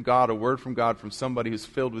hear from God, a word from God, from somebody who's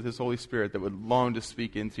filled with His Holy Spirit that would long to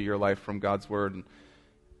speak into your life from God's Word and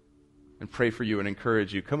pray for you and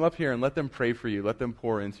encourage you. Come up here and let them pray for you. Let them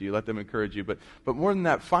pour into you. Let them encourage you. But more than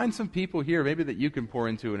that, find some people here maybe that you can pour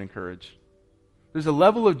into and encourage. There's a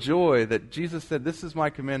level of joy that Jesus said, this is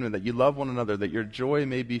my commandment, that you love one another, that your joy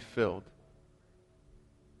may be filled.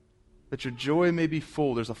 That your joy may be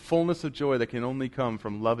full. There's a fullness of joy that can only come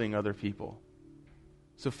from loving other people.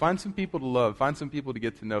 So find some people to love. Find some people to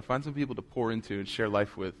get to know. Find some people to pour into and share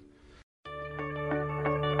life with.